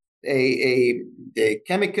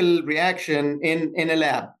chemical reaction in a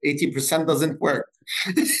lab. 80% doesn't work.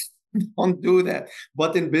 Don't do that.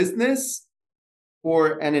 But in business,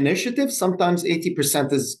 for an initiative, sometimes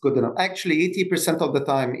 80% is good enough. Actually, 80% of the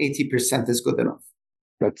time, 80% is good enough.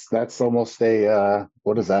 That's almost a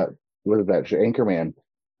what is that? What is that? Anchorman.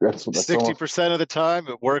 That's 60% of the time,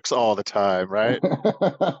 it works all the time, right?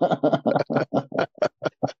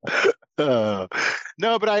 No,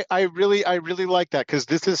 but I really like that, because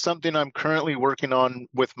this is something I'm currently working on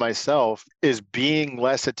with myself, is being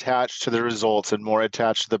less attached to the results and more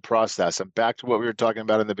attached to the process. And back to what we were talking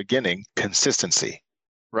about in the beginning, consistency,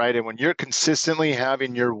 right? And when you're consistently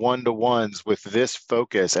having your one-to-ones with this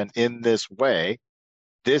focus and in this way,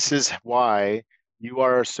 this is why you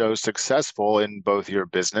are so successful in both your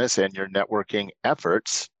business and your networking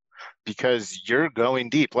efforts, because you're going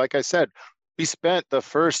deep. Like I said, we spent the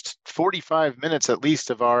first 45 minutes at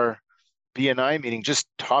least of our BNI meeting just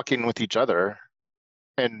talking with each other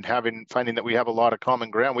and finding that we have a lot of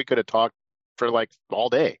common ground. We could have talked for like all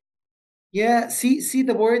day. Yeah, see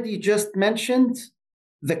the word you just mentioned,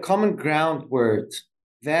 the common ground word.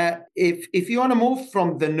 That if you want to move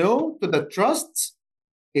from the no to the trust,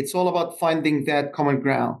 it's all about finding that common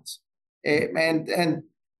ground. And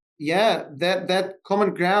yeah, that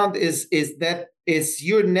common ground is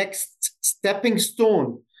your next stepping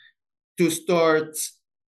stone to start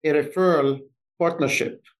a referral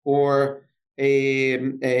partnership, or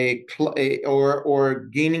or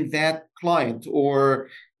gaining that client, or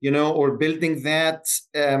or building that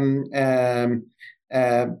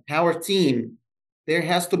power team. There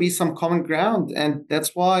has to be some common ground, and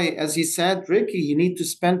that's why, as you said, Ricky, you need to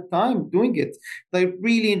spend time doing it. I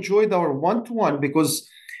really enjoyed our one-to-one because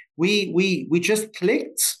we just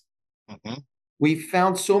clicked. Mm-hmm. We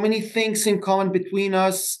found so many things in common between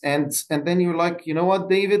us, and then you're like, you know what,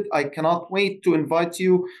 David, I cannot wait to invite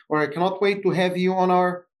you, or I cannot wait to have you on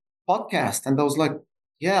our podcast. And I was like,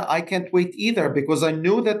 yeah, I can't wait either, because I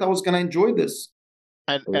knew that I was going to enjoy this.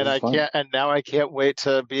 And now I can't wait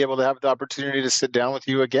to be able to have the opportunity to sit down with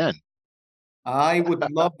you again. I would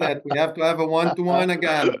love that. We have to have a one-to-one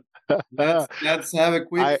again. Let's have a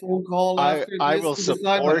quick phone call after this. I will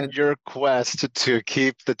support your quest to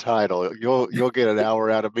keep the title. You'll get an hour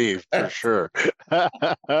out of me for sure.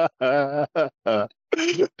 That's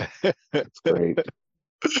great.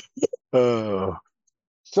 Oh.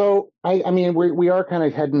 So I mean, we are kind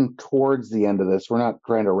of heading towards the end of this. We're not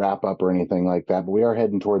trying to wrap up or anything like that, but we are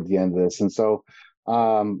heading towards the end of this. And so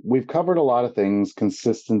we've covered a lot of things,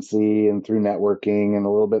 consistency and through networking, and a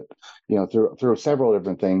little bit, through several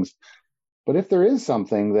different things. But if there is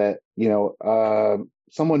something that,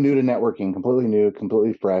 someone new to networking, completely new,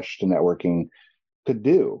 completely fresh to networking could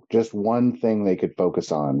do, just one thing they could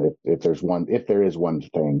focus on, if there is one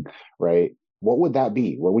thing, right? What would that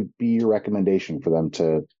be? What would be your recommendation for them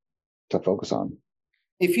to focus on?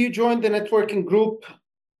 If you joined the networking group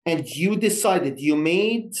and you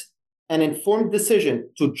made an informed decision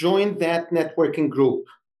to join that networking group,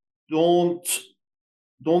 don't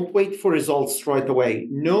wait for results right away.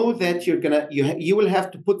 Know that you will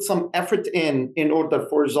have to put some effort in order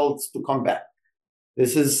for results to come back.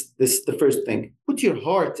 This is the first thing. Put your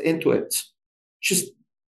heart into it. Just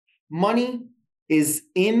money is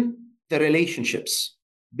in the relationships.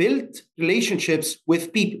 Build relationships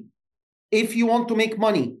with people. If you want to make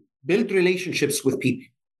money, build relationships with people.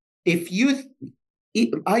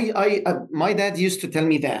 My dad used to tell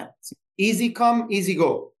me that easy come, easy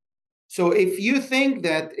go. So if you think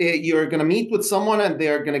that you're going to meet with someone and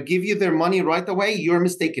they're going to give you their money right away, you're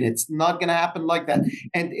mistaken. It's not going to happen like that.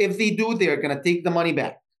 And if they do, they're going to take the money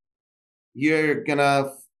back.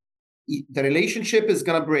 The relationship is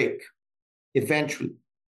going to break eventually.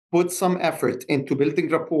 Put some effort into building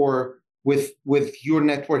rapport with your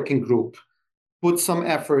networking group. Put some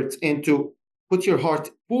effort into,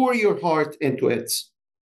 pour your heart into it.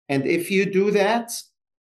 And if you do that,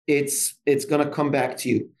 it's going to come back to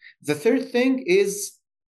you. The third thing is,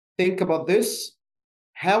 think about this.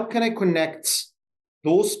 How can I connect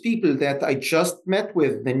those people that I just met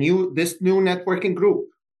with, this new networking group,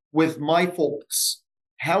 with my folks?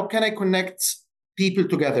 How can I connect people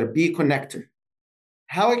together? Be a connector.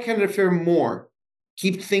 How I can refer more?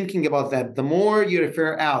 Keep thinking about that. The more you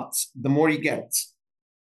refer out, the more you get.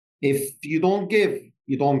 If you don't give,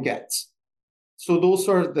 you don't get. So those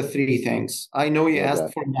are the three things. I know you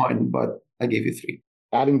asked for one, but I gave you three.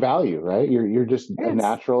 adding value, right? You're just a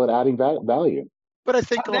natural at adding value. But I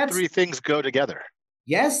think all three things go together.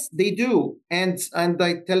 Yes, they do. And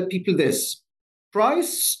I tell people this: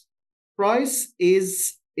 price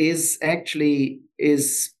is actually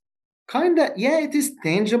is kind of, yeah, it is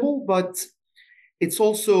tangible, but it's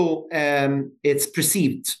also it's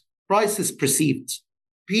perceived. Price is perceived.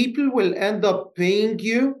 People will end up paying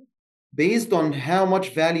you based on how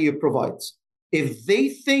much value you provide. If they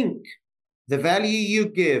think the value you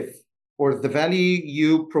give or the value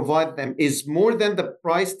you provide them is more than the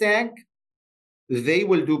price tag, they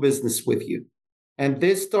will do business with you. And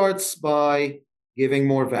this starts by giving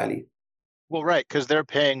more value. Well, right, because they're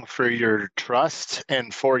paying for your trust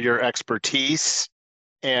and for your expertise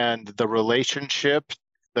and the relationship,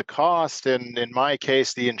 the cost, and in my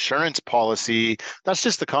case, the insurance policy. That's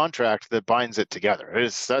just the contract that binds it together.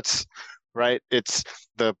 That's right. It's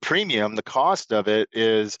the premium, the cost of it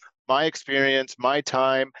is my experience, my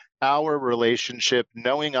time, our relationship,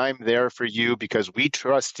 knowing I'm there for you because we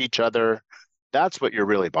trust each other. That's what you're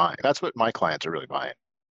really buying. That's what my clients are really buying.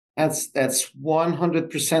 That's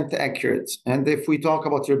 100% accurate. And if we talk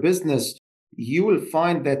about your business, you will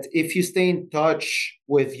find that if you stay in touch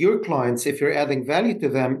with your clients, if you're adding value to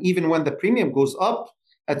them, even when the premium goes up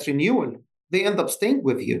at renewal, they end up staying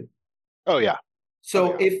with you. Oh, yeah.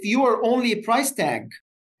 So if you are only a price tag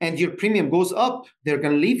and your premium goes up, they're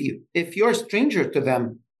going to leave you. If you're a stranger to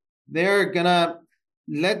them, they're going to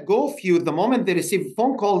let go of you the moment they receive a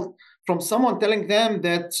phone call from someone telling them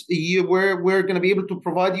that we're going to be able to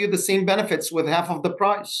provide you the same benefits with half of the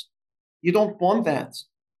price. You don't want that,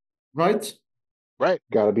 right? Right.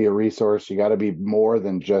 Got to be a resource. You got to be more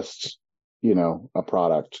than just, a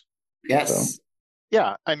product. Yes. So.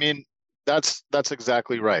 Yeah. I mean, that's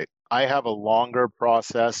exactly right. I have a longer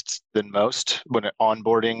process than most when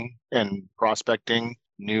onboarding and prospecting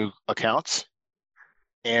new accounts.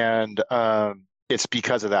 And it's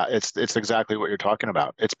because of that. It's exactly what you're talking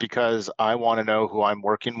about. It's because I want to know who I'm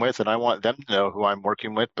working with, and I want them to know who I'm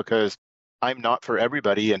working with, because I'm not for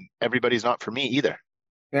everybody, and everybody's not for me either.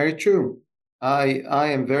 Very true. I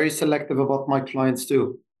am very selective about my clients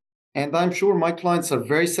too. And I'm sure my clients are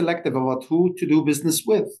very selective about who to do business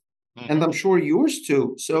with. Mm-hmm. And I'm sure yours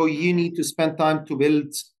too. So you need to spend time to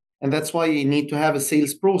build. And that's why you need to have a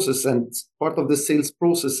sales process. And part of the sales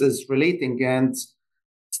process is relating and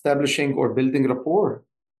establishing or building rapport.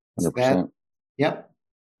 100%. Yeah.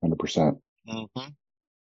 100%. Mm-hmm.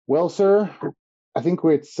 Well, sir, I think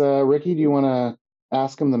it's Ricky. Do you want to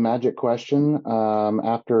ask him the magic question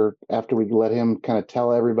after we let him kind of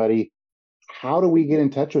tell everybody, how do we get in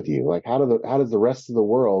touch with you? Like, how does the rest of the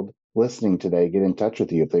world listening today get in touch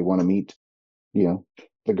with you if they want to meet, the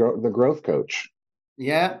growth coach?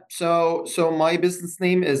 Yeah. So my business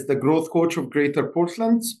name is the Growth Coach of Greater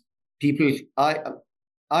Portland. People, I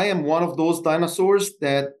am one of those dinosaurs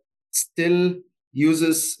that still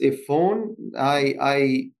uses a phone.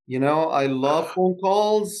 I love phone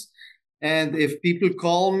calls, and if people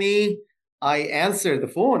call me, I answer the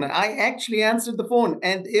phone. I actually answer the phone,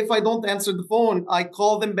 and if I don't answer the phone, I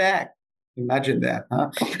call them back. Imagine that, huh?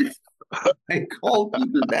 I call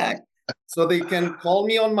people back so they can call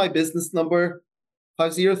me on my business number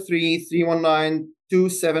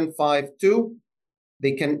 503-319-2752.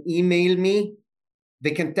 They can email me.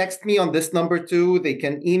 They can text me on this number too. They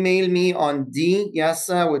can email me on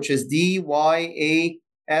Yassa, which is DYASSA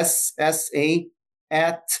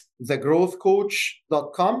at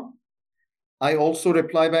thegrowthcoach.com. I also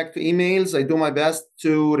reply back to emails. I do my best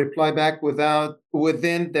to reply back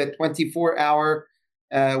within the 24-hour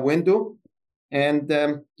window. And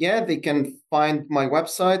they can find my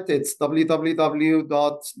website. It's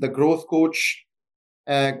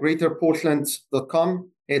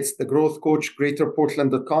www.thegrowthcoachgreaterportland.com. It's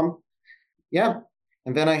thegrowthcoachgreaterportland.com. Yeah.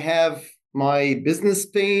 And then I have my business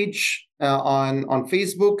page on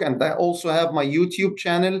Facebook, and I also have my YouTube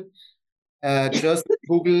channel. Just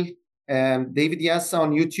Google David Yasa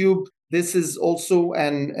on YouTube. This is also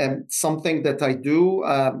something that I do.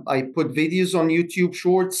 I put videos on YouTube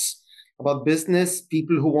Shorts about business.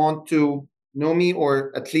 People who want to know me,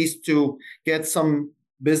 or at least to get some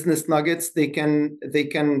business nuggets, they can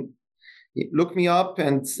look me up,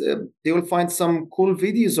 and they will find some cool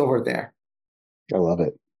videos over there. I love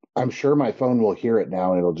it. I'm sure my phone will hear it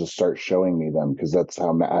now, and it'll just start showing me them, because that's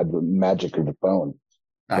how magic of the phone.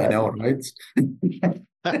 I know, right?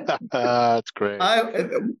 That's great.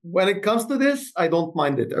 When it comes to this, I don't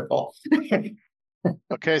mind it at all.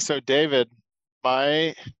 Okay, so David,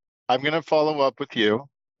 I'm going to follow up with you,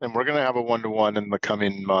 and we're going to have a one-to-one in the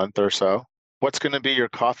coming month or so. What's going to be your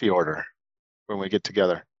coffee order when we get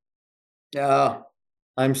together?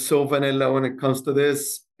 I'm so vanilla when it comes to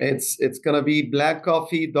this. It's gonna be black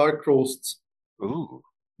coffee, dark roasts. Ooh.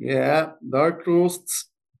 Yeah, dark roasts,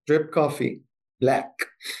 drip coffee, black.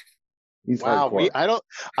 He's Wow. hardcore.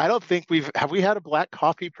 I don't think have we had a black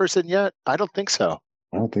coffee person yet? I don't think so.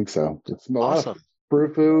 I don't think so. It's a lot of Awesome.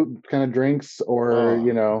 brew food kind of drinks, or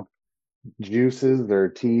Oh. juices or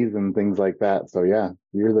teas and things like that. So yeah,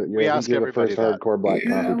 We I think ask you're the everybody first that. hardcore black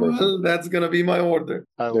Yeah, coffee person. well, that's gonna be my order.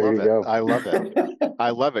 I There love you it. go. I love it. I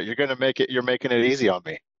love it. You're making it easy on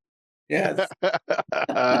me. Yes,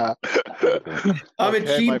 I'm I'm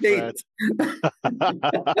a cheap date.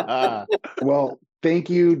 Well, thank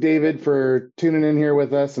you, David, for tuning in here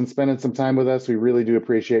with us and spending some time with us. We really do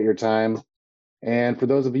appreciate your time. And for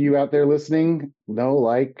those of you out there listening,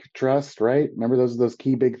 like, trust, right? Remember those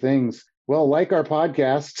key big things. Well, like our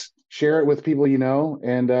podcast, share it with people you know,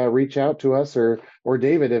 and reach out to us or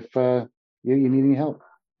David if you need any help.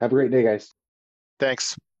 Have a great day, guys.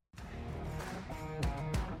 Thanks.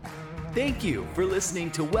 Thank you for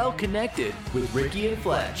listening to Well Connected with Ricky and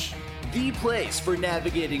Fletch, the place for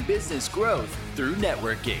navigating business growth through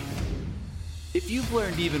networking. If you've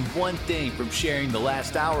learned even one thing from sharing the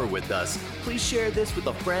last hour with us, please share this with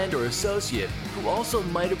a friend or associate who also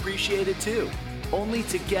might appreciate it too. Only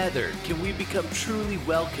together can we become truly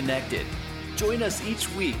well connected. Join us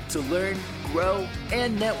each week to learn, grow,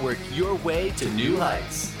 and network your way to new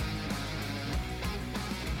heights.